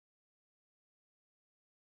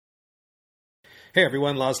Hey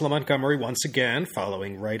everyone, Laszlo Montgomery once again,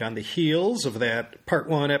 following right on the heels of that Part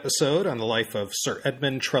 1 episode on the life of Sir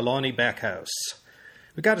Edmund Backhouse.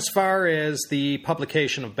 We got as far as the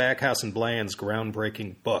publication of Backhouse and Bland's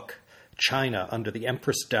groundbreaking book, China Under the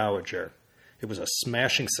Empress Dowager. It was a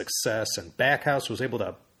smashing success, and Backhouse was able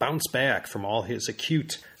to bounce back from all his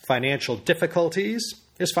acute financial difficulties.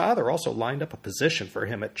 His father also lined up a position for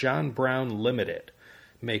him at John Brown Limited,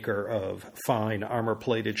 maker of fine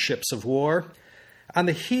armor-plated ships of war. On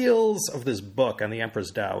the heels of this book on the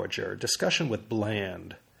Empress Dowager, discussion with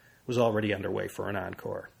Bland was already underway for an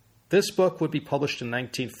encore. This book would be published in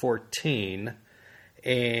 1914,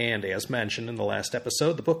 and as mentioned in the last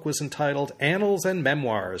episode, the book was entitled Annals and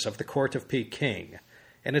Memoirs of the Court of Peking,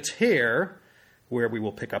 and it's here where we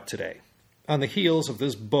will pick up today. On the heels of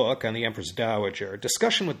this book on the Empress Dowager,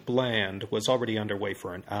 discussion with Bland was already underway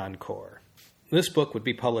for an encore. This book would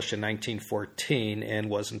be published in 1914 and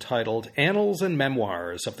was entitled Annals and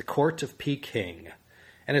Memoirs of the Court of Peking.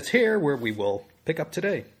 And it's here where we will pick up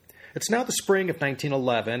today. It's now the spring of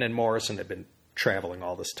 1911, and Morrison had been traveling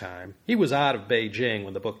all this time. He was out of Beijing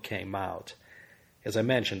when the book came out. As I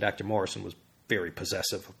mentioned, Dr. Morrison was very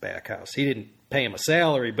possessive of Backhouse. He didn't pay him a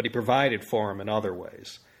salary, but he provided for him in other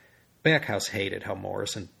ways. Backhouse hated how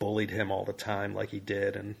Morrison bullied him all the time like he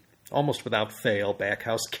did, and almost without fail,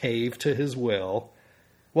 Backhouse caved to his will.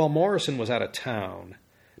 While Morrison was out of town,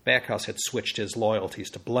 Backhouse had switched his loyalties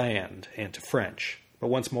to Bland and to French. But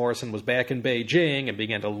once Morrison was back in Beijing and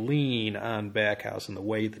began to lean on Backhouse in the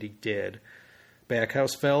way that he did,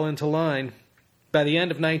 Backhouse fell into line. By the end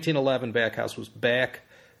of 1911, Backhouse was back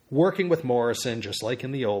working with Morrison just like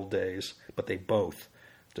in the old days, but they both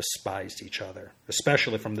despised each other,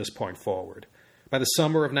 especially from this point forward. By the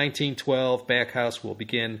summer of 1912, Backhouse will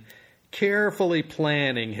begin carefully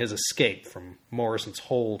planning his escape from Morrison's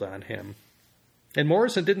hold on him. And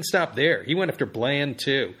Morrison didn't stop there. He went after Bland,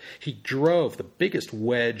 too. He drove the biggest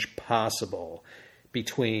wedge possible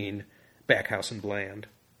between Backhouse and Bland.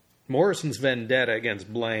 Morrison's vendetta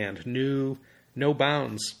against Bland knew no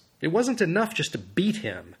bounds. It wasn't enough just to beat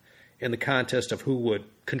him in the contest of who would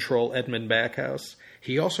control Edmund Backhouse.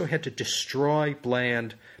 He also had to destroy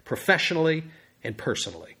Bland professionally and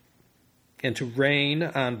personally. And to rain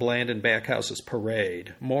on Bland and Backhouse's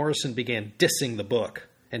parade, Morrison began dissing the book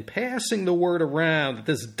and passing the word around that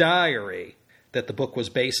this diary that the book was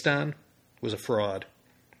based on was a fraud.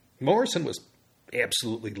 Morrison was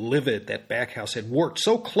absolutely livid that Backhouse had worked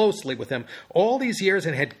so closely with him all these years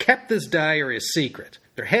and had kept this diary a secret.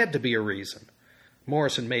 There had to be a reason.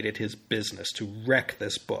 Morrison made it his business to wreck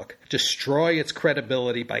this book, destroy its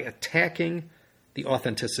credibility by attacking the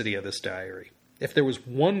authenticity of this diary. If there was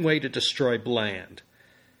one way to destroy Bland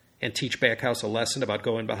and teach Backhouse a lesson about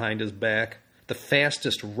going behind his back, the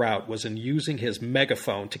fastest route was in using his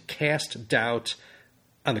megaphone to cast doubt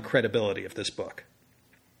on the credibility of this book.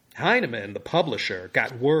 Heinemann, the publisher,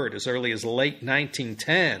 got word as early as late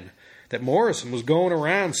 1910 that Morrison was going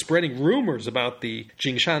around spreading rumors about the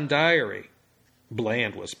Jingshan diary.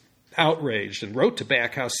 Bland was outraged and wrote to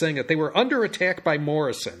Backhouse saying that they were under attack by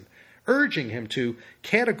Morrison, urging him to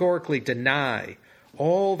categorically deny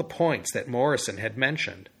all the points that Morrison had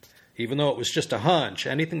mentioned. Even though it was just a hunch,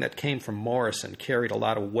 anything that came from Morrison carried a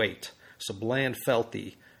lot of weight, so Bland felt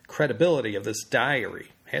the credibility of this diary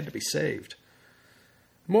had to be saved.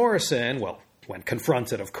 Morrison, well, when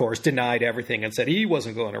confronted, of course, denied everything and said he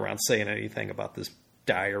wasn't going around saying anything about this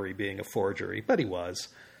diary being a forgery, but he was.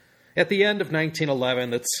 At the end of 1911,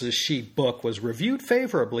 this sheet book was reviewed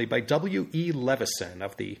favorably by W.E. Levison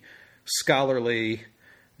of the scholarly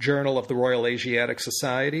Journal of the Royal Asiatic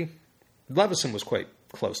Society. Levison was quite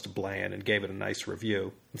close to Bland and gave it a nice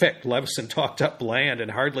review. In fact, Levison talked up Bland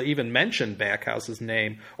and hardly even mentioned Backhouse's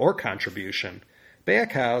name or contribution.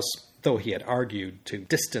 Backhouse, though he had argued to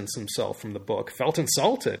distance himself from the book, felt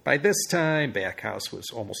insulted. By this time, Backhouse was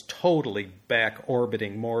almost totally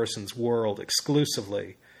back-orbiting Morrison's world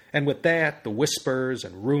exclusively. And with that, the whispers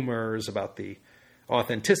and rumors about the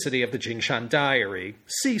authenticity of the Jingshan diary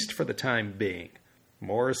ceased for the time being.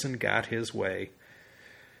 Morrison got his way.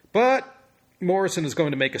 But Morrison is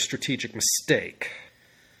going to make a strategic mistake.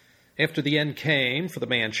 After the end came for the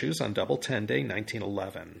Manchus on Double 10 Day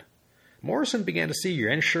 1911, Morrison began to see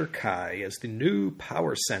Yuan Shikai as the new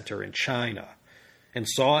power center in China and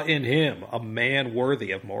saw in him a man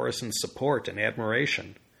worthy of Morrison's support and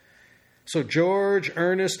admiration. So George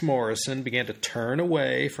Ernest Morrison began to turn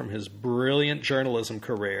away from his brilliant journalism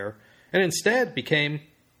career and instead became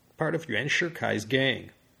part of Yuan Shikai's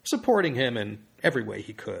gang, supporting him in every way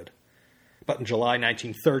he could. But in July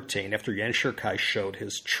 1913, after Yuan Shikai showed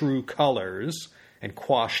his true colors and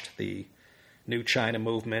quashed the New China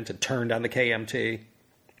movement had turned on the KMT.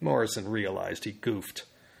 Morrison realized he goofed.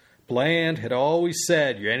 Bland had always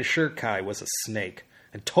said Yuan Shikai was a snake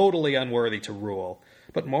and totally unworthy to rule.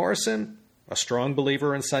 But Morrison, a strong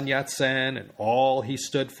believer in Sun Yat-sen and all he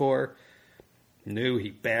stood for, knew he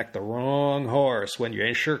backed the wrong horse when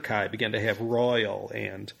Yuan Shikai began to have royal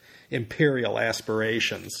and imperial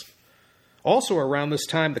aspirations. Also around this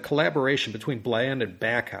time, the collaboration between Bland and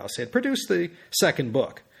Backhouse had produced the second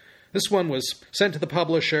book. This one was sent to the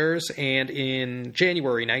publishers, and in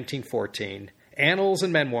January 1914, Annals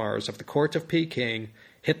and Memoirs of the Court of Peking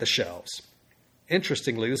hit the shelves.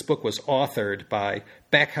 Interestingly, this book was authored by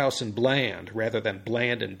Backhouse and Bland rather than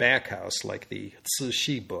Bland and Backhouse like the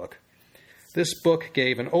Cixi book. This book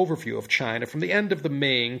gave an overview of China from the end of the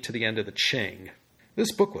Ming to the end of the Qing.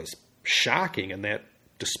 This book was shocking in that,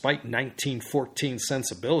 despite 1914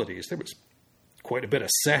 sensibilities, there was quite a bit of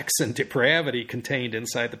sex and depravity contained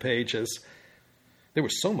inside the pages. There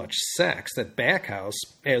was so much sex that Backhouse,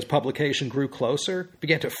 as publication grew closer,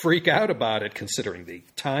 began to freak out about it, considering the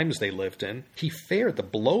times they lived in. He feared the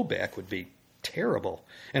blowback would be terrible.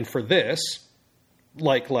 And for this,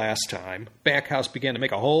 like last time, Backhouse began to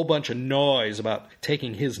make a whole bunch of noise about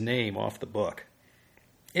taking his name off the book.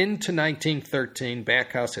 Into 1913,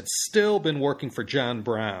 Backhouse had still been working for John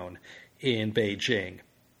Brown in Beijing.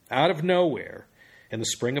 Out of nowhere, in the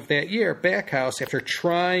spring of that year, Backhouse, after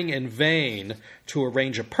trying in vain to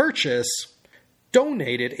arrange a purchase,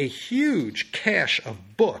 donated a huge cache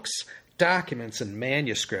of books, documents, and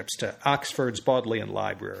manuscripts to Oxford's Bodleian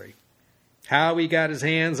Library. How he got his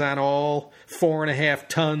hands on all 4.5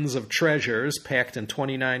 tons of treasures packed in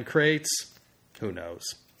 29 crates, who knows?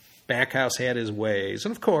 Backhouse had his ways,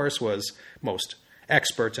 and of course was most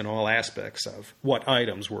expert in all aspects of what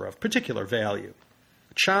items were of particular value.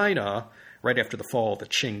 China, right after the fall of the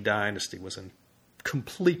Qing dynasty, was in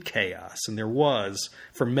complete chaos, and there was,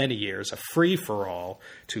 for many years, a free-for-all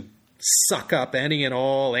to suck up any and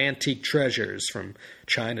all antique treasures from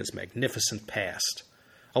China's magnificent past.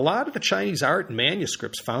 A lot of the Chinese art and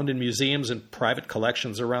manuscripts found in museums and private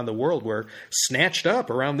collections around the world were snatched up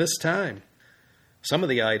around this time. Some of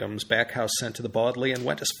the items Backhouse sent to the Bodleian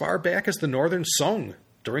went as far back as the Northern Song,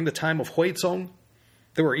 during the time of Huizong.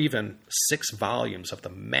 There were even 6 volumes of the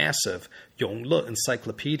massive Yongle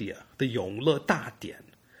Encyclopedia, the Yongle Dadian.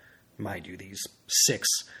 Mind you, these 6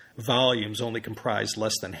 volumes only comprised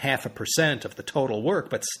less than 0.5% of the total work,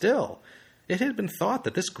 but still, it had been thought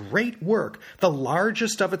that this great work, the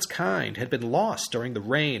largest of its kind, had been lost during the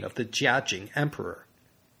reign of the Jiajing Emperor.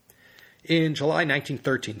 In July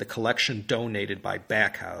 1913, the collection donated by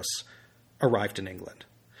Backhouse arrived in England.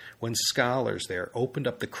 When scholars there opened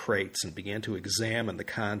up the crates and began to examine the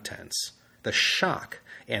contents, the shock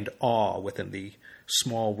and awe within the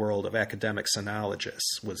small world of academic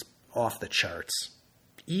sinologists was off the charts.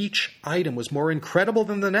 Each item was more incredible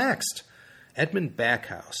than the next. Edmund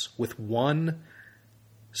Backhouse, with one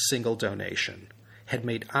single donation, had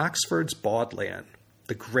made Oxford's Bodleian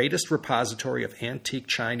the greatest repository of antique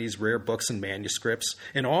Chinese rare books and manuscripts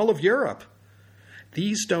in all of Europe.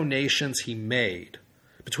 These donations he made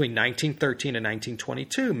between 1913 and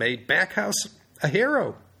 1922 made Backhouse a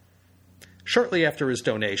hero. Shortly after his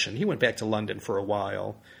donation, he went back to London for a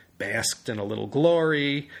while, basked in a little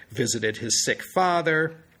glory, visited his sick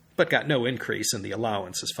father, but got no increase in the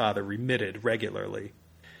allowance his father remitted regularly.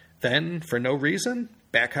 Then, for no reason,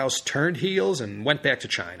 Backhouse turned heels and went back to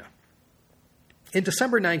China. In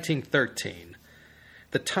December 1913,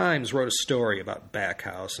 the Times wrote a story about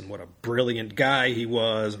Backhouse and what a brilliant guy he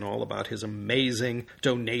was and all about his amazing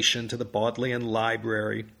donation to the Bodleian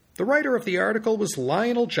Library. The writer of the article was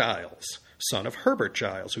Lionel Giles, son of Herbert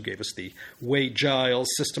Giles, who gave us the Wade-Giles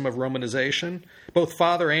system of romanization. Both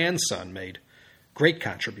father and son made great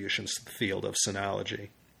contributions to the field of sinology.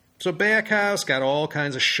 So Backhouse got all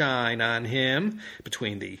kinds of shine on him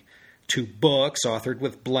between the 2 books authored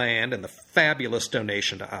with Bland and the fabulous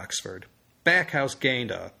donation to Oxford. Backhouse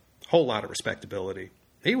gained a whole lot of respectability.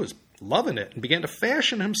 He was loving it and began to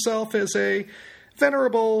fashion himself as a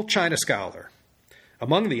venerable China scholar.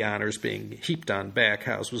 Among the honors being heaped on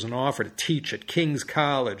Backhouse was an offer to teach at King's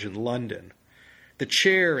College in London. The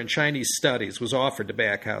chair in Chinese studies was offered to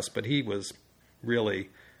Backhouse, but he was really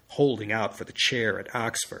holding out for the chair at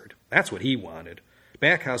Oxford. That's what he wanted.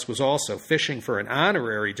 Backhouse was also fishing for an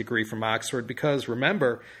honorary degree from Oxford because,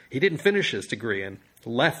 remember, he didn't finish his degree and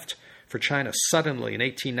left for China suddenly in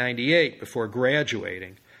 1898 before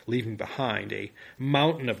graduating, leaving behind a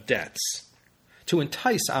mountain of debts. To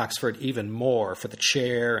entice Oxford even more for the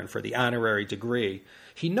chair and for the honorary degree,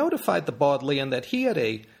 he notified the Bodleian that he had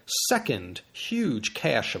a second huge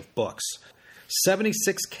cache of books,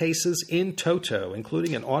 76 cases in toto,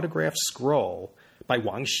 including an autographed scroll by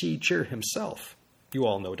Wang Shizhi himself. You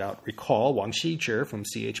all no doubt recall Wang Shizhi from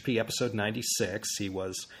CHP episode 96. He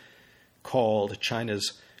was called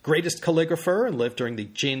China's greatest calligrapher and lived during the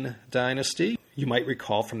Jin dynasty. You might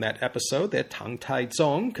recall from that episode that Tang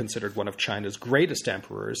Taizong, considered one of China's greatest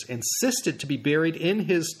emperors, insisted to be buried in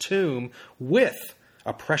his tomb with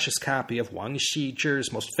a precious copy of Wang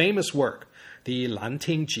Shizhi's most famous work, the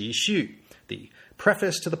Lanting Jixu, the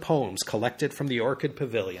preface to the poems collected from the Orchid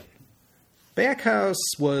Pavilion.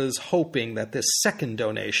 Backhouse was hoping that this second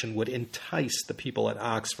donation would entice the people at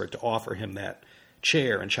Oxford to offer him that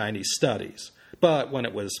chair in Chinese studies. But when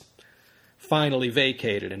it was finally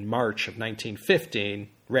vacated in March of 1915,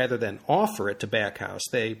 rather than offer it to Backhouse,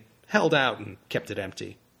 they held out and kept it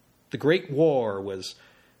empty. The Great War was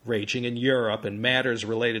raging in Europe, and matters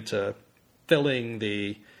related to filling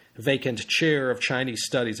the vacant chair of Chinese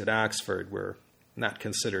studies at Oxford were not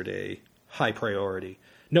considered a high priority.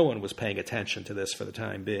 No one was paying attention to this for the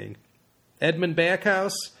time being. Edmund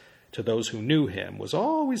Backhouse, to those who knew him, was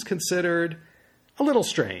always considered a little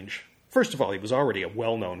strange. First of all, he was already a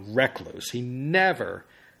well-known recluse. He never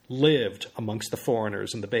lived amongst the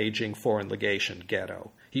foreigners in the Beijing Foreign Legation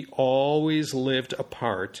ghetto. He always lived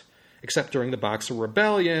apart, except during the Boxer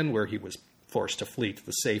Rebellion, where he was forced to flee to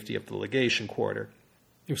the safety of the legation quarter.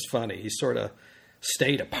 It was funny. He sort of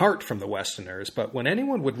stayed apart from the Westerners, but when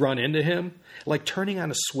anyone would run into him, like turning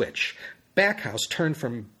on a switch, Backhouse turned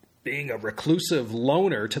from being a reclusive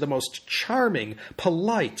loner to the most charming,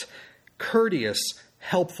 polite, courteous,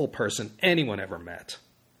 helpful person anyone ever met.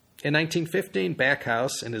 In 1915,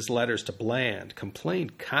 Backhouse, in his letters to Bland,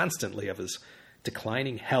 complained constantly of his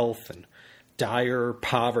declining health and dire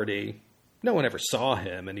poverty. No one ever saw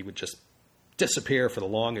him, and he would just disappear for the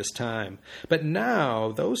longest time. But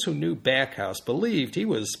now, those who knew Backhouse believed he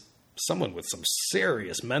was someone with some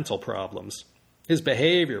serious mental problems. His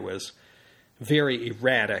behavior was very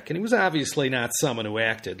erratic, and he was obviously not someone who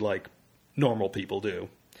acted like normal people do.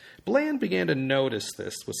 Bland began to notice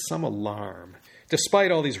this with some alarm.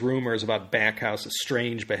 Despite all these rumors about Backhouse's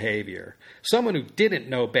strange behavior, someone who didn't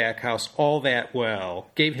know Backhouse all that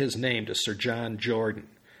well gave his name to Sir John Jordan,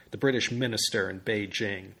 the British minister in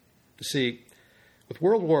Beijing. You see, with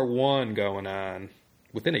World War I going on,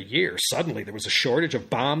 within a year, suddenly there was a shortage of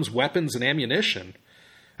bombs, weapons, and ammunition.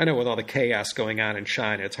 I know with all the chaos going on in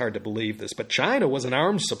China, it's hard to believe this, but China was an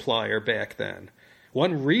arms supplier back then.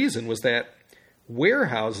 One reason was that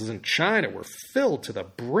warehouses in China were filled to the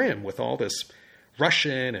brim with all this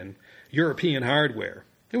Russian and European hardware.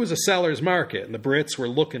 It was a seller's market, and the Brits were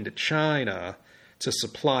looking to China to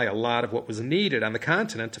supply a lot of what was needed on the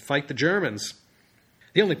continent to fight the Germans.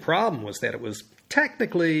 The only problem was that it was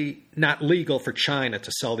technically not legal for China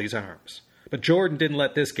to sell these arms. But Jordan didn't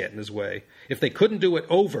let this get in his way. If they couldn't do it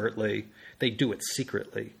overtly, they'd do it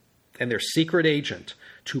secretly. And their secret agent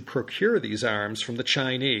to procure these arms from the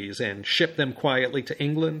Chinese and ship them quietly to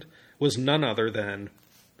England was none other than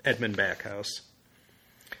Edmund Backhouse.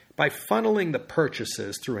 By funneling the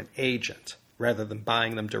purchases through an agent rather than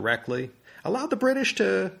buying them directly, allowed the British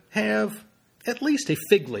to have at least a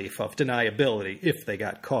fig leaf of deniability if they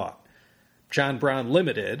got caught. John Brown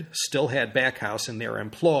Limited still had Backhouse in their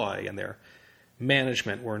employ, and their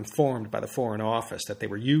management were informed by the Foreign Office that they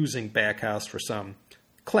were using Backhouse for some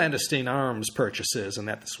clandestine arms purchases and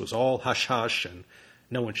that this was all hush-hush and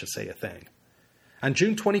no one should say a thing. On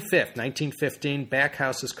June 25, 1915,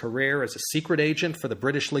 Backhouse's career as a secret agent for the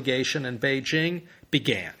British legation in Beijing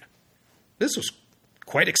began. This was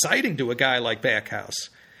quite exciting to a guy like Backhouse.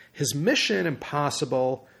 His mission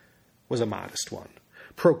impossible was a modest one.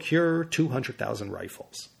 Procure 200,000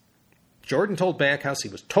 rifles. Jordan told Backhouse he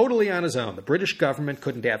was totally on his own. The British government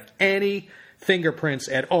couldn't have any fingerprints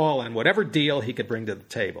at all on whatever deal he could bring to the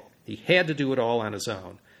table. He had to do it all on his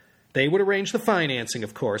own. They would arrange the financing,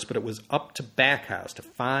 of course, but it was up to Backhouse to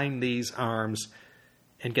find these arms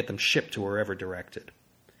and get them shipped to wherever directed.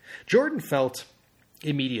 Jordan felt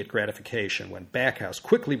immediate gratification when Backhouse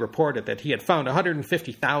quickly reported that he had found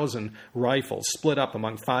 150,000 rifles split up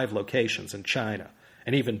among 5 locations in China.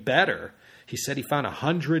 And even better, he said he found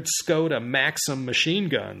 100 Skoda Maxim machine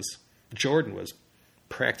guns. Jordan was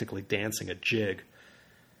practically dancing a jig.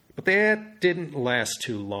 But that didn't last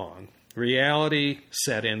too long. Reality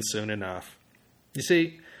set in soon enough. You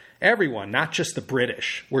see, everyone, not just the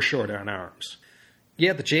British, were short on arms.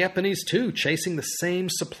 Yeah, the Japanese, too, chasing the same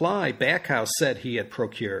supply Backhouse said he had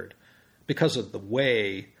procured. Because of the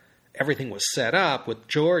way everything was set up with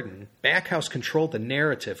Jordan, Backhouse controlled the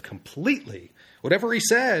narrative completely. Whatever he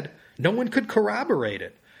said, no one could corroborate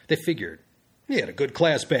it. They figured he had a good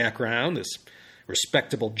class background. This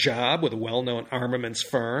Respectable job with a well-known armaments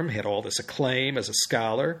firm, had all this acclaim as a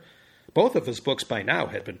scholar. Both of his books by now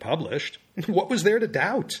had been published. What was there to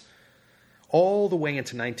doubt? All the way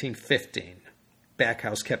into 1915,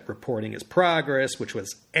 Backhouse kept reporting his progress, which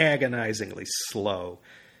was agonizingly slow.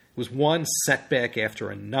 It was one setback after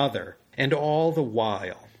another, and all the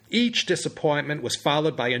while, each disappointment was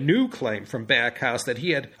followed by a new claim from Backhouse that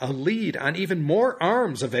he had a lead on even more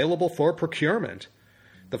arms available for procurement.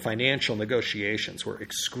 The financial negotiations were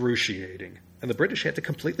excruciating, and the British had to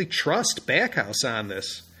completely trust Backhouse on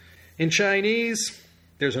this. In Chinese,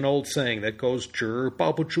 there's an old saying that goes, 纸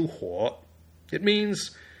包不住火. It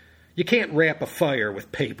means you can't wrap a fire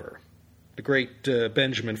with paper. The great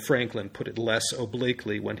Benjamin Franklin put it less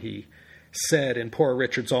obliquely when he said in Poor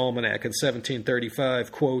Richard's Almanac in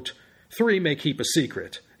 1735, quote, 3 may keep a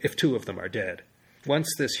secret if 2 of them are dead. Once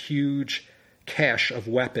this huge cache of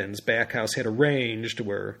weapons Backhouse had arranged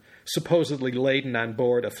were supposedly laden on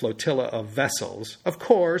board a flotilla of vessels, of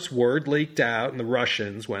course, word leaked out and the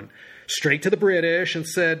Russians went straight to the British and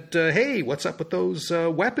said, hey, what's up with those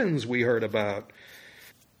weapons we heard about?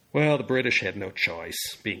 Well, the British had no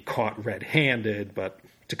choice, being caught red-handed, but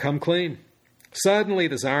to come clean. Suddenly,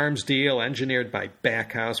 this arms deal, engineered by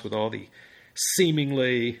Backhouse with all the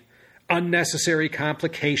seemingly unnecessary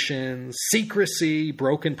complications, secrecy,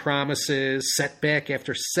 broken promises, setback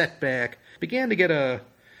after setback, began to get a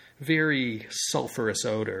very sulfurous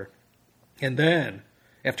odor. And then,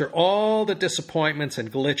 after all the disappointments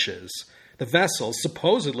and glitches, the vessels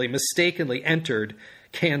supposedly mistakenly entered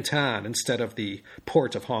Canton instead of the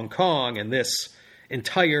port of Hong Kong, and this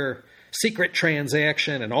entire secret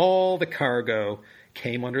transaction and all the cargo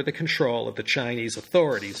came under the control of the Chinese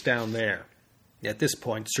authorities down there. At this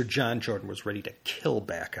point, Sir John Jordan was ready to kill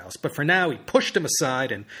Backhouse, but for now he pushed him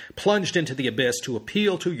aside and plunged into the abyss to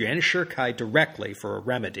appeal to Yuan Shikai directly for a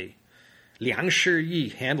remedy. Liang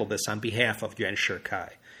Shiyi handled this on behalf of Yuan Shikai.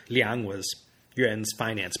 Liang was Yuan's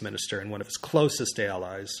finance minister and one of his closest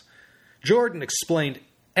allies. Jordan explained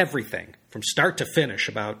everything from start to finish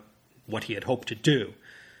about what he had hoped to do.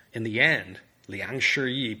 In the end, Liang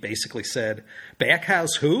Shiyi basically said,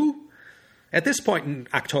 Backhouse who? At this point in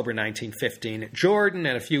October 1915, Jordan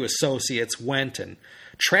and a few associates went and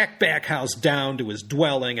tracked Backhouse down to his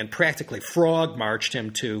dwelling and practically frog-marched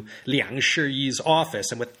him to Liang Shiyi's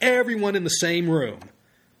office, and with everyone in the same room,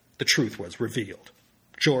 the truth was revealed.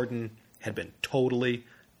 Jordan had been totally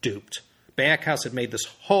duped. Backhouse had made this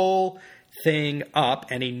whole thing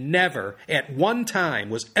up, and he never, at one time,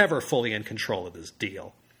 was ever fully in control of his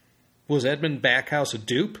deal. Was Edmund Backhouse a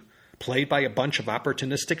dupe, played by a bunch of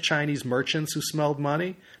opportunistic Chinese merchants who smelled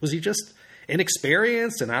money? Was he just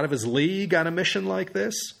inexperienced and out of his league on a mission like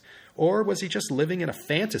this? Or was he just living in a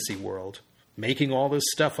fantasy world, making all this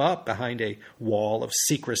stuff up behind a wall of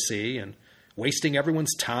secrecy and wasting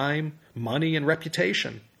everyone's time, money, and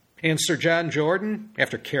reputation? And Sir John Jordan,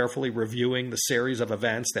 after carefully reviewing the series of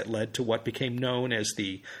events that led to what became known as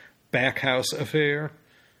the Backhouse affair,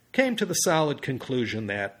 came to the solid conclusion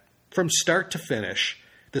that, from start to finish,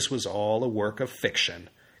 this was all a work of fiction,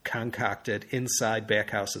 concocted inside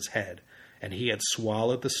Backhouse's head, and he had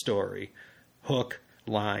swallowed the story, hook,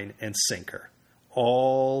 line, and sinker.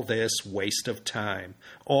 All this waste of time,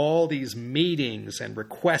 all these meetings and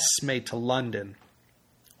requests made to London,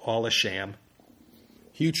 all a sham.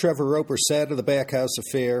 Hugh Trevor Roper said of the Backhouse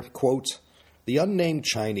affair, quote, the unnamed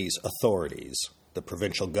Chinese authorities, the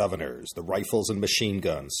provincial governors, the rifles and machine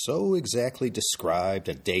guns, so exactly described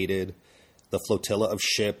and dated, the flotilla of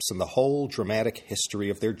ships and the whole dramatic history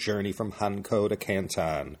of their journey from Hankou to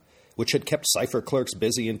Canton, which had kept cipher clerks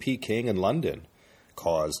busy in Peking and London,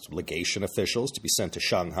 caused legation officials to be sent to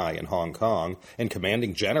Shanghai and Hong Kong, and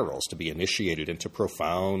commanding generals to be initiated into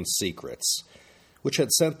profound secrets, which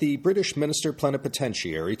had sent the British minister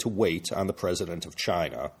plenipotentiary to wait on the president of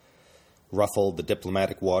China, ruffled the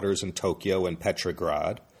diplomatic waters in Tokyo and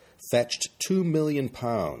Petrograd, fetched £2 million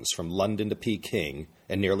from London to Peking,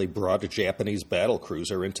 and nearly brought a Japanese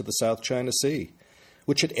battlecruiser into the South China Sea,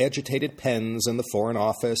 which had agitated pens in the Foreign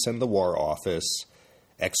Office and the War Office,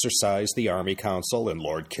 exercised the Army Council and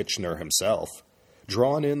Lord Kitchener himself,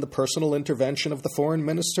 drawn in the personal intervention of the Foreign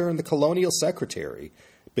Minister and the Colonial Secretary,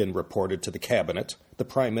 been reported to the Cabinet, the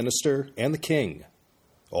Prime Minister, and the King.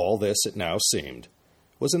 All this, it now seemed,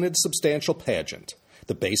 was an insubstantial pageant,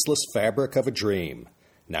 the baseless fabric of a dream,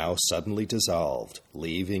 now suddenly dissolved,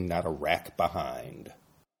 leaving not a rack behind.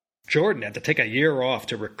 Jordan had to take a year off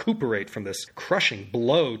to recuperate from this crushing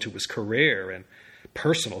blow to his career and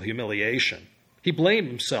personal humiliation. He blamed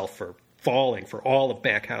himself for falling for all of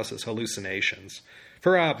Backhouse's hallucinations.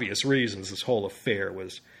 For obvious reasons, this whole affair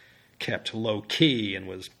was kept low-key and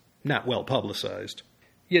was not well publicized.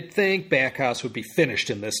 You'd think Backhouse would be finished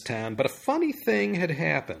in this town, but a funny thing had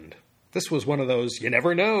happened. This was one of those you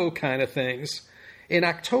never know kind of things. In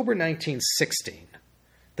October 1916,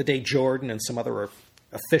 the day Jordan and some other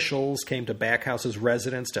officials came to Backhouse's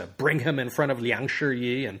residence to bring him in front of Liang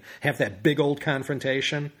Shiyi and have that big old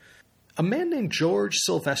confrontation, a man named George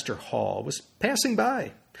Sylvester Hall was passing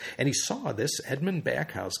by, and he saw this Edmund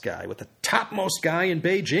Backhouse guy with the topmost guy in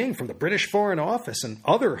Beijing from the British Foreign Office and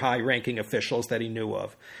other high-ranking officials that he knew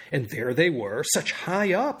of. And there they were, such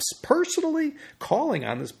high-ups, personally calling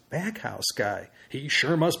on this Backhouse guy. He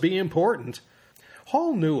sure must be important.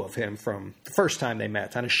 Hall knew of him from the first time they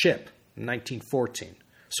met on a ship in 1914.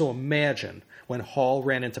 So imagine when Hall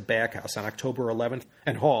ran into Backhouse on October 11th,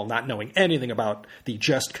 and Hall, not knowing anything about the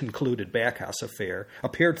just-concluded Backhouse affair,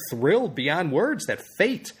 appeared thrilled beyond words that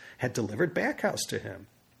fate had delivered Backhouse to him.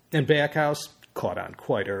 And Backhouse caught on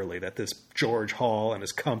quite early that this George Hall and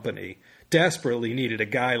his company desperately needed a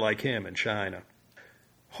guy like him in China.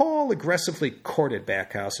 Hall aggressively courted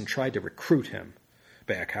Backhouse and tried to recruit him.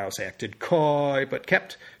 Backhouse acted coy, but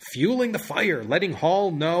kept fueling the fire, letting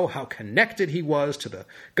Hall know how connected he was to the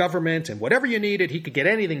government, and whatever you needed, he could get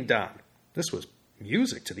anything done. This was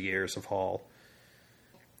music to the ears of Hall.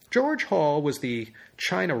 George Hall was the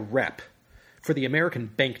China rep for the American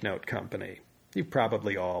Banknote Company. You've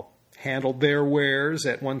probably all handled their wares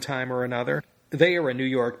at one time or another. They are a New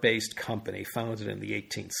York-based company founded in the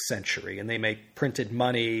 18th century, and they make printed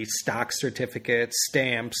money, stock certificates,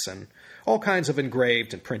 stamps, and all kinds of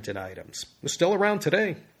engraved and printed items. They're still around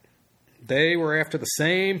today. They were after the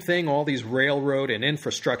same thing all these railroad and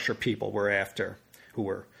infrastructure people were after, who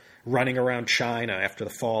were running around China after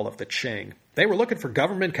the fall of the Qing. They were looking for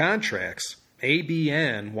government contracts.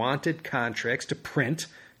 ABN wanted contracts to print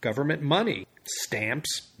government money,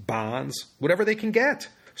 stamps, bonds, whatever they can get.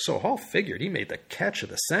 So Hall figured he made the catch of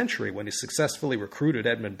the century when he successfully recruited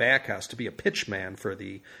Edmund Backhouse to be a pitchman for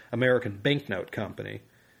the American Banknote Company.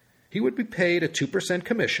 He would be paid a 2%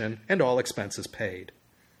 commission and all expenses paid.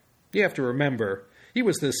 You have to remember, he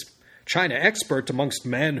was this China expert amongst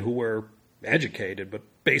men who were educated, but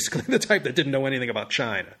basically the type that didn't know anything about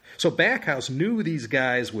China. So Backhouse knew these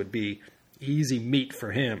guys would be easy meat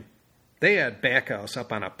for him. They had Backhouse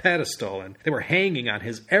up on a pedestal, and they were hanging on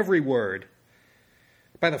his every word.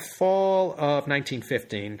 By the fall of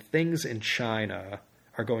 1915, things in China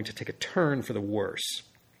are going to take a turn for the worse.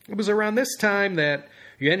 It was around this time that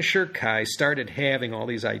Yuan Shikai started having all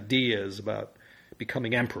these ideas about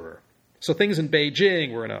becoming emperor. So things in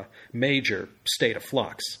Beijing were in a major state of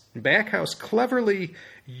flux. Backhouse cleverly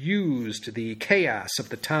used the chaos of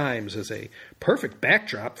the times as a perfect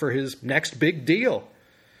backdrop for his next big deal.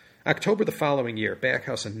 October the following year,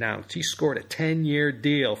 Backhouse announced he scored a 10-year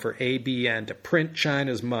deal for ABN to print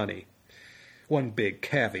China's money. One big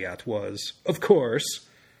caveat was, of course,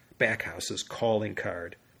 Backhouse's calling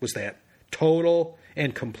card was that total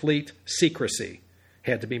and complete secrecy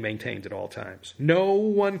had to be maintained at all times. No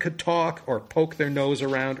one could talk or poke their nose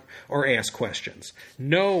around or ask questions.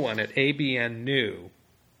 No one at ABN knew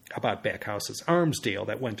about Backhouse's arms deal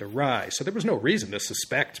that went awry, so there was no reason to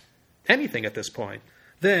suspect anything at this point.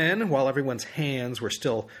 Then, while everyone's hands were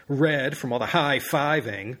still red from all the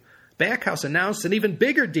high-fiving, Backhouse announced an even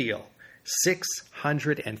bigger deal,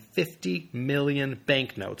 650 million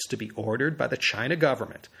banknotes to be ordered by the China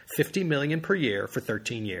government, 50 million per year for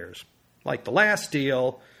 13 years. Like the last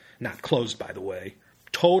deal, not closed by the way,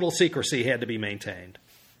 total secrecy had to be maintained.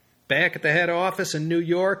 Back at the head office in New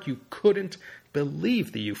York, you couldn't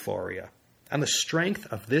believe the euphoria. On the strength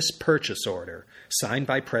of this purchase order, signed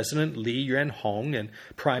by President Li Yuanhong and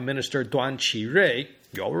Prime Minister Duan Qirui,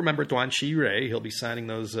 you all remember Duan Qirui, he'll be signing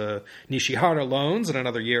those Nishihara loans in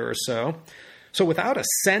another year or so. So without a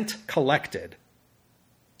cent collected,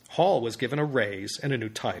 Hall was given a raise and a new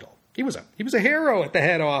title. He was a hero at the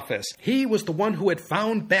head office. He was the one who had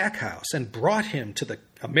found Backhouse and brought him to the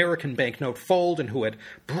American banknote fold, and who had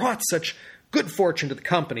brought such good fortune to the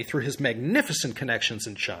company through his magnificent connections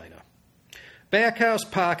in China. Backhouse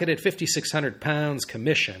pocketed £5,600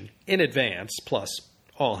 commission in advance, plus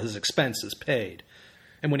all his expenses paid.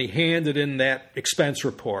 And when he handed in that expense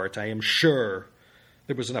report, I am sure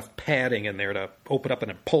there was enough padding in there to open up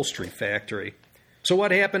an upholstery factory. So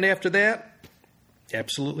what happened after that?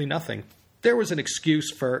 Absolutely nothing. There was an excuse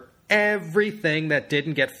for everything that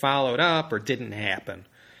didn't get followed up or didn't happen.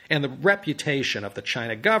 And the reputation of the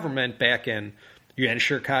China government back in Yuan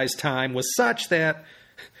Shikai's time was such that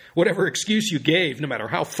whatever excuse you gave, no matter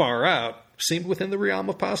how far out, seemed within the realm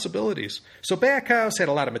of possibilities. So Backhouse had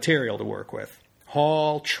a lot of material to work with.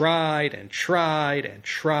 Hall tried and tried and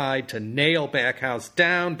tried to nail Backhouse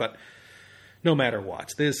down, but no matter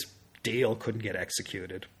what. This deal couldn't get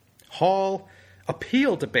executed. Hall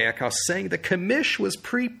appealed to Backhouse, saying the commish was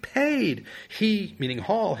prepaid. He, meaning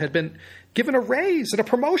Hall, had been given a raise and a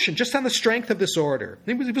promotion just on the strength of this order.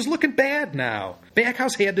 He was looking bad now.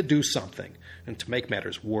 Backhouse had to do something. And to make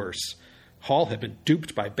matters worse, Hall had been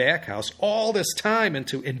duped by Backhouse all this time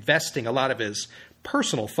into investing a lot of his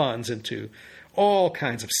personal funds into all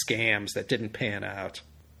kinds of scams that didn't pan out.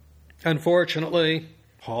 Unfortunately,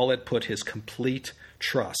 Hall had put his complete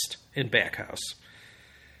trust in Backhouse.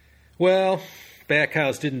 Well,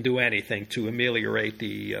 Backhouse didn't do anything to ameliorate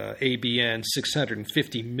the ABN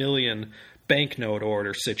 650 million banknote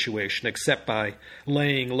order situation except by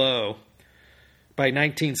laying low. By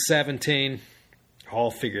 1917,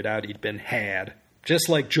 Hall figured out he'd been had, just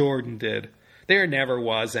like Jordan did. There never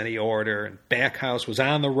was any order, and Backhouse was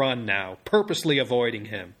on the run now, purposely avoiding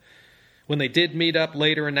him. When they did meet up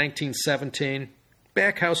later in 1917,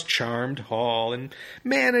 Backhouse charmed Hall and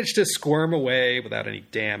managed to squirm away without any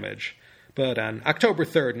damage. But on October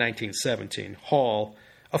 3rd, 1917, Hall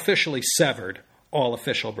officially severed all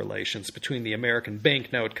official relations between the American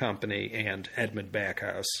Banknote Company and Edmund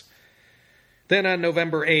Backhouse. Then on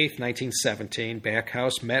November 8th, 1917,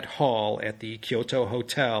 Backhouse met Hall at the Kyoto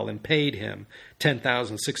Hotel and paid him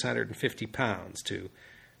 £10,650 to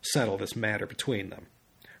settle this matter between them.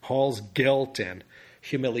 Hall's guilt and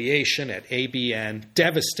humiliation at ABN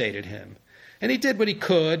devastated him, and he did what he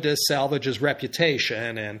could to salvage his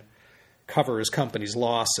reputation and cover his company's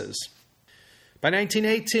losses. By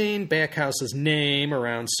 1918, Backhouse's name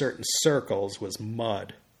around certain circles was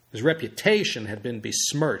mud. His reputation had been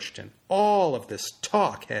besmirched, and all of this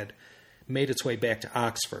talk had made its way back to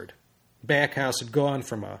Oxford. Backhouse had gone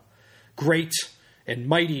from a great and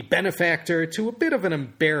mighty benefactor to a bit of an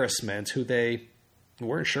embarrassment who they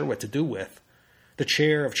weren't sure what to do with. The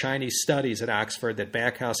chair of Chinese studies at Oxford that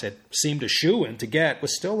Backhouse had seemed a shoo-in to get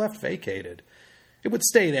was still left vacated. It would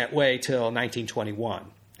stay that way till 1921,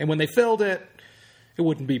 and when they filled it, it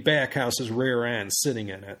wouldn't be Backhouse's rear end sitting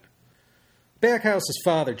in it. Backhouse's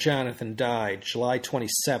father, Jonathan, died July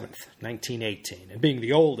 27th, 1918, and being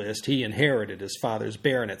the oldest, he inherited his father's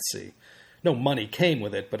baronetcy. No money came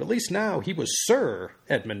with it, but at least now he was Sir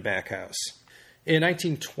Edmund Backhouse. In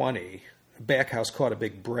 1920, Backhouse caught a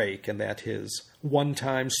big break in that his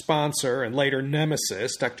one-time sponsor and later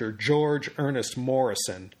nemesis, Dr. George Ernest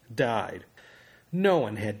Morrison, died. No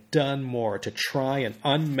one had done more to try and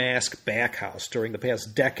unmask Backhouse during the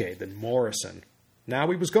past decade than Morrison.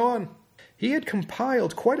 Now he was gone. He had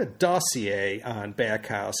compiled quite a dossier on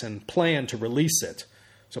Backhouse and planned to release it,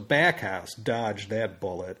 so Backhouse dodged that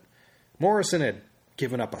bullet. Morrison had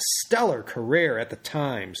given up a stellar career at the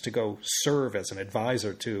Times to go serve as an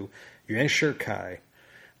advisor to Yuan Shikai.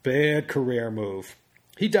 Bad career move.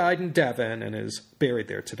 He died in Devon and is buried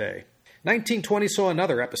there today. 1920 saw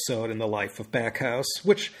another episode in the life of Backhouse,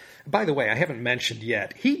 which, by the way, I haven't mentioned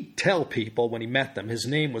yet. He'd tell people when he met them his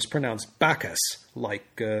name was pronounced Bacchus,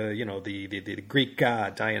 like, the Greek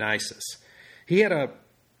god Dionysus. He had a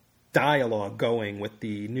dialogue going with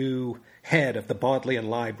the new head of the Bodleian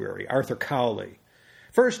Library, Arthur Cowley.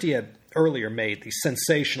 First, he had earlier made the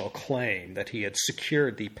sensational claim that he had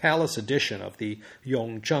secured the palace edition of the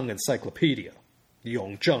Yongle Encyclopedia. The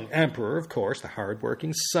Yongle Emperor, of course, the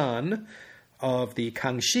hard-working son of the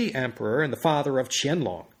Kangxi Emperor and the father of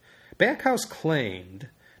Qianlong. Backhouse claimed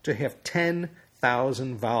to have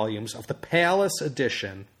 10,000 volumes of the palace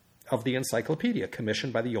edition of the encyclopedia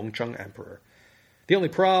commissioned by the Yongle Emperor. The only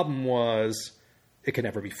problem was it could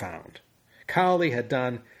never be found. Cowley had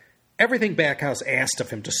done everything Backhouse asked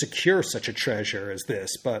of him to secure such a treasure as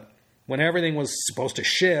this, but when everything was supposed to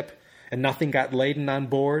ship and nothing got laden on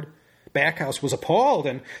board, Backhouse was appalled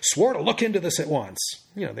and swore to look into this at once.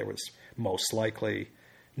 There was most likely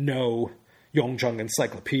no Yongle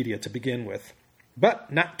Encyclopedia to begin with.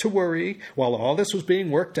 But not to worry, while all this was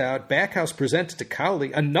being worked out, Backhouse presented to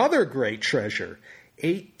Cowley another great treasure,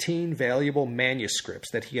 18 valuable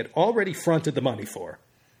manuscripts that he had already fronted the money for.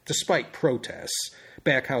 Despite protests,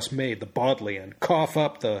 Backhouse made the Bodleian cough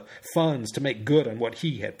up the funds to make good on what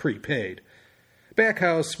he had prepaid.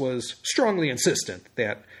 Backhouse was strongly insistent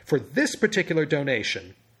that for this particular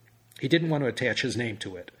donation, he didn't want to attach his name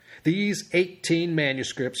to it. These 18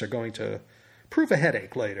 manuscripts are going to prove a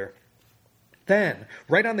headache later. Then,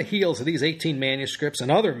 right on the heels of these 18 manuscripts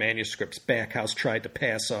and other manuscripts Backhouse tried to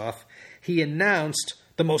pass off, he announced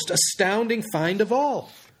the most astounding find of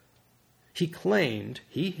all. He claimed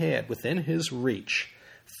he had within his reach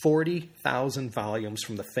 40,000 volumes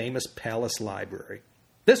from the famous Palace Library.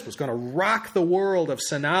 This was going to rock the world of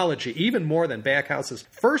sinology even more than Backhouse's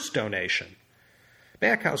first donation.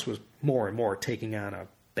 Backhouse was more and more taking on a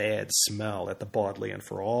bad smell at the Bodleian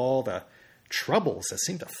for all the troubles that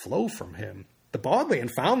seemed to flow from him. The Bodleian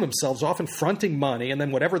found themselves often fronting money, and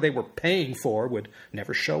then whatever they were paying for would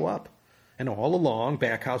never show up. And all along,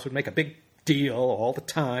 Backhouse would make a big deal all the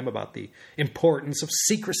time about the importance of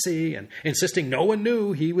secrecy and insisting no one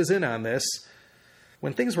knew he was in on this.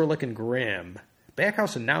 When things were looking grim,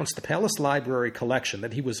 Backhouse announced the Palace Library collection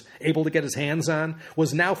that he was able to get his hands on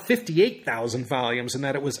was now 58,000 volumes, and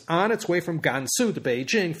that it was on its way from Gansu to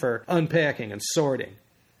Beijing for unpacking and sorting.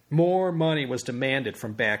 More money was demanded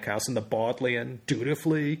from Backhouse, and the Bodleian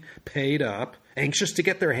dutifully paid up, anxious to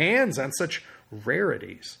get their hands on such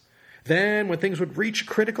rarities. Then, when things would reach a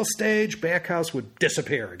critical stage, Backhouse would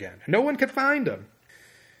disappear again. No one could find him.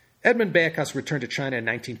 Edmund Backhouse returned to China in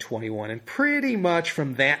 1921, and pretty much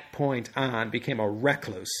from that point on became a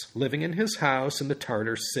recluse, living in his house in the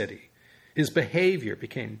Tartar city. His behavior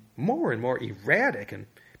became more and more erratic, and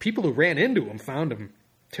people who ran into him found him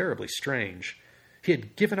terribly strange. He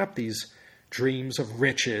had given up these dreams of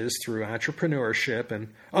riches through entrepreneurship and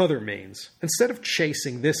other means. Instead of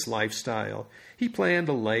chasing this lifestyle, he planned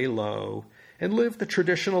to lay low and live the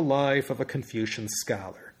traditional life of a Confucian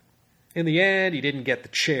scholar. In the end, he didn't get the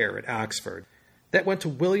chair at Oxford. That went to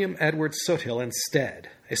William Edward Soothill instead,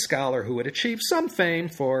 a scholar who had achieved some fame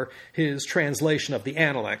for his translation of the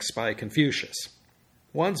Analects by Confucius.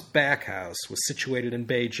 Once Backhouse was situated in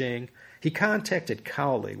Beijing, he contacted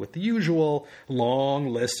Cowley with the usual long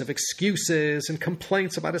list of excuses and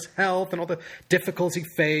complaints about his health and all the difficulties he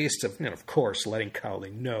faced, of course, letting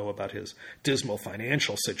Cowley know about his dismal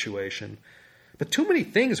financial situation. But too many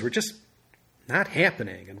things were just not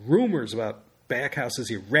happening, and rumors about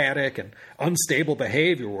Backhouse's erratic and unstable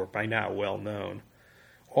behavior were by now well known.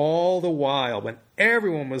 All the while, when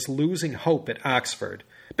everyone was losing hope at Oxford,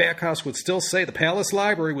 Backhouse would still say the Palace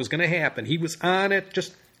Library was going to happen. He was on it,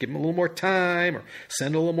 just give him a little more time or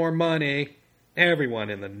send a little more money. Everyone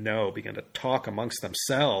in the know began to talk amongst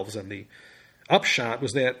themselves, and the upshot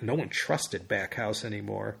was that no one trusted Backhouse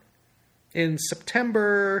anymore. In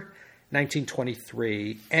September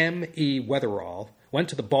 1923, M.E. Wetherall went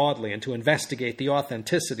to the Bodleian to investigate the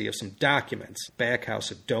authenticity of some documents Backhouse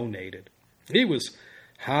had donated. He was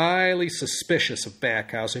highly suspicious of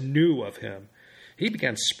Backhouse and knew of him. He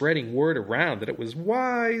began spreading word around that it was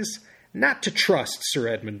wise not to trust Sir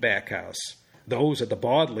Edmund Backhouse. Those at the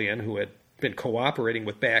Bodleian who had been cooperating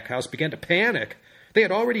with Backhouse began to panic. They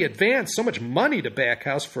had already advanced so much money to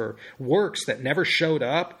Backhouse for works that never showed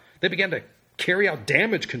up. They began to carry out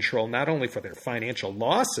damage control not only for their financial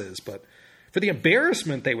losses, but for the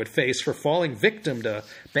embarrassment they would face for falling victim to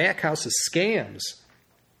Backhouse's scams.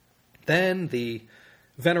 Then the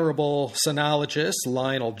venerable sinologist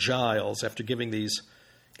Lionel Giles, after giving these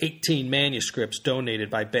 18 manuscripts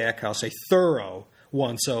donated by Backhouse a thorough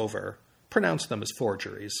once-over, pronounced them as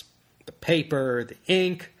forgeries. The paper, the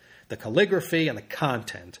ink, the calligraphy, and the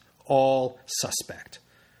content, all suspect.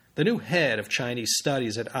 The new head of Chinese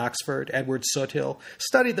studies at Oxford, Edward Soothill,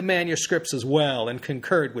 studied the manuscripts as well and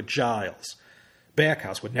concurred with Giles.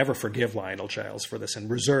 Backhouse would never forgive Lionel Giles for this and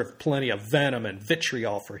reserved plenty of venom and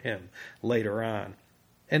vitriol for him later on.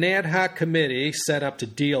 An ad hoc committee set up to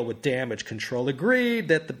deal with damage control agreed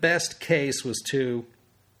that the best case was to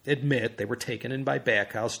admit they were taken in by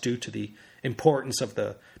Backhouse due to the importance of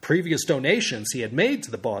the previous donations he had made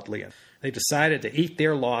to the Bodleian. They decided to eat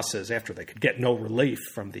their losses after they could get no relief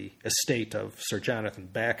from the estate of Sir Jonathan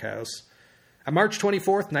Backhouse. On March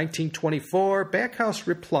 24th, 1924, Backhouse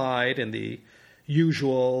replied in the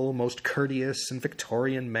usual, most courteous and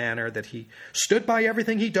Victorian manner that he stood by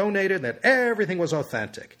everything he donated, that everything was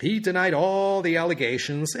authentic. He denied all the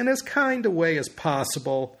allegations in as kind a way as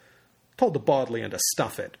possible, told the Bodleian to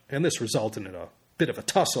stuff it, and this resulted in a bit of a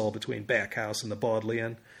tussle between Backhouse and the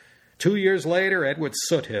Bodleian. 2 years later, Edward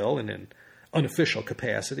Soothill, in an unofficial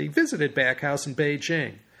capacity, visited Backhouse in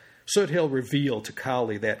Beijing. Soothill revealed to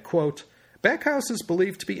Cowley that, quote, Backhouse is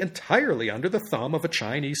believed to be entirely under the thumb of a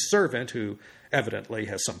Chinese servant who evidently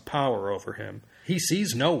has some power over him. He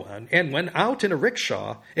sees no one, and when out in a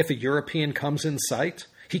rickshaw, if a European comes in sight,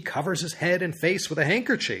 he covers his head and face with a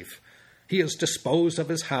handkerchief. He has disposed of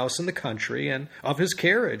his house in the country and of his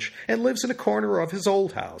carriage, and lives in a corner of his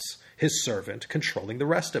old house, his servant controlling the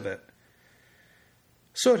rest of it.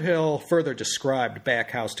 Soothill further described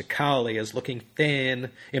Backhouse to Cowley as looking thin,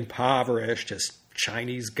 impoverished, his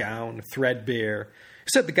Chinese gown threadbare. He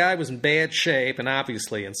said the guy was in bad shape and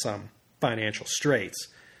obviously in some financial straits.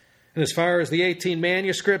 And as far as the 18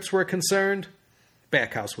 manuscripts were concerned,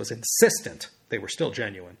 Backhouse was insistent they were still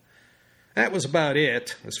genuine. That was about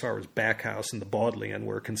it as far as Backhouse and the Bodleian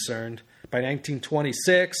were concerned. By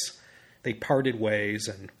 1926, they parted ways,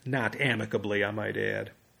 and not amicably, I might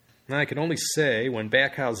add. I can only say when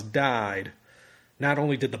Backhouse died, not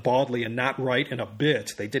only did the Bodleian not write in a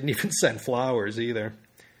bit, they didn't even send flowers either.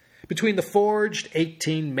 Between the forged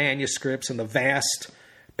 18 manuscripts and the vast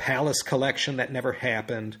palace collection that never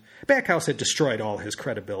happened, Backhouse had destroyed all his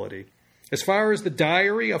credibility. As far as the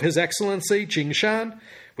diary of His Excellency Jingshan,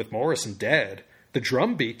 with Morrison dead, the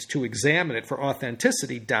drumbeat to examine it for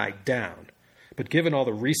authenticity died down. But given all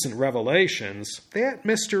the recent revelations, that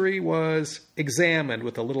mystery was examined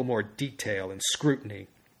with a little more detail and scrutiny.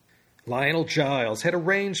 Lionel Giles had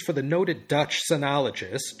arranged for the noted Dutch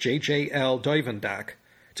sinologist J.J.L. Duivendak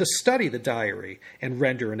to study the diary and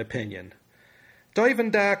render an opinion.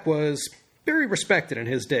 Duivendak was very respected in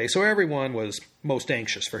his day, so everyone was most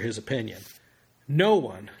anxious for his opinion. No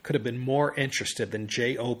one could have been more interested than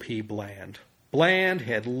J.O.P. Bland. Bland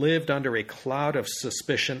had lived under a cloud of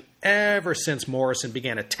suspicion ever since Morrison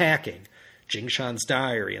began attacking Jingshan's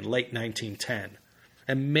diary in late 1910.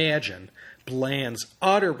 Imagine Bland's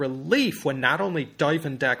utter relief when not only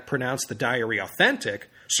Duivendak pronounced the diary authentic,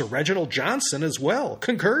 Sir Reginald Johnston as well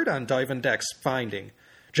concurred on Duivendak's finding.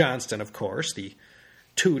 Johnston, of course, the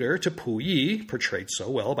tutor to Puyi, portrayed so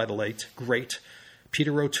well by the late, great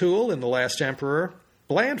Peter O'Toole in The Last Emperor.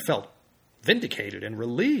 Bland felt vindicated and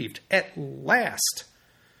relieved. At last,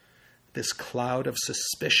 this cloud of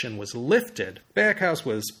suspicion was lifted. Backhouse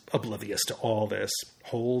was oblivious to all this,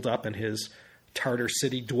 holed up in his Tartar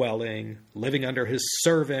City dwelling, living under his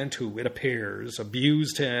servant who, it appears,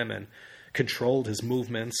 abused him and controlled his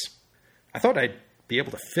movements. I thought I'd be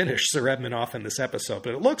able to finish Sir Edmund off in this episode,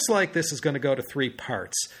 but it looks like this is going to go to 3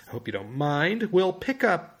 parts. I hope you don't mind. We'll pick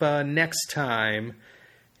up next time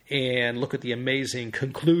and look at the amazing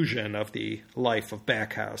conclusion of the life of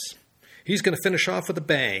Backhouse. He's going to finish off with a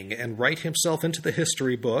bang and write himself into the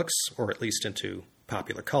history books, or at least into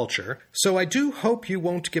popular culture. So I do hope you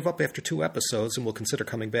won't give up after 2 episodes and will consider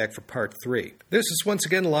coming back for part 3. This is once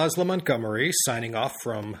again Laszlo Montgomery signing off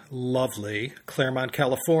from lovely Claremont,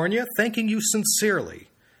 California, thanking you sincerely,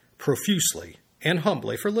 profusely, and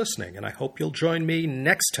humbly for listening, and I hope you'll join me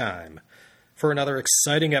next time for another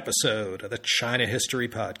exciting episode of the China History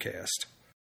Podcast.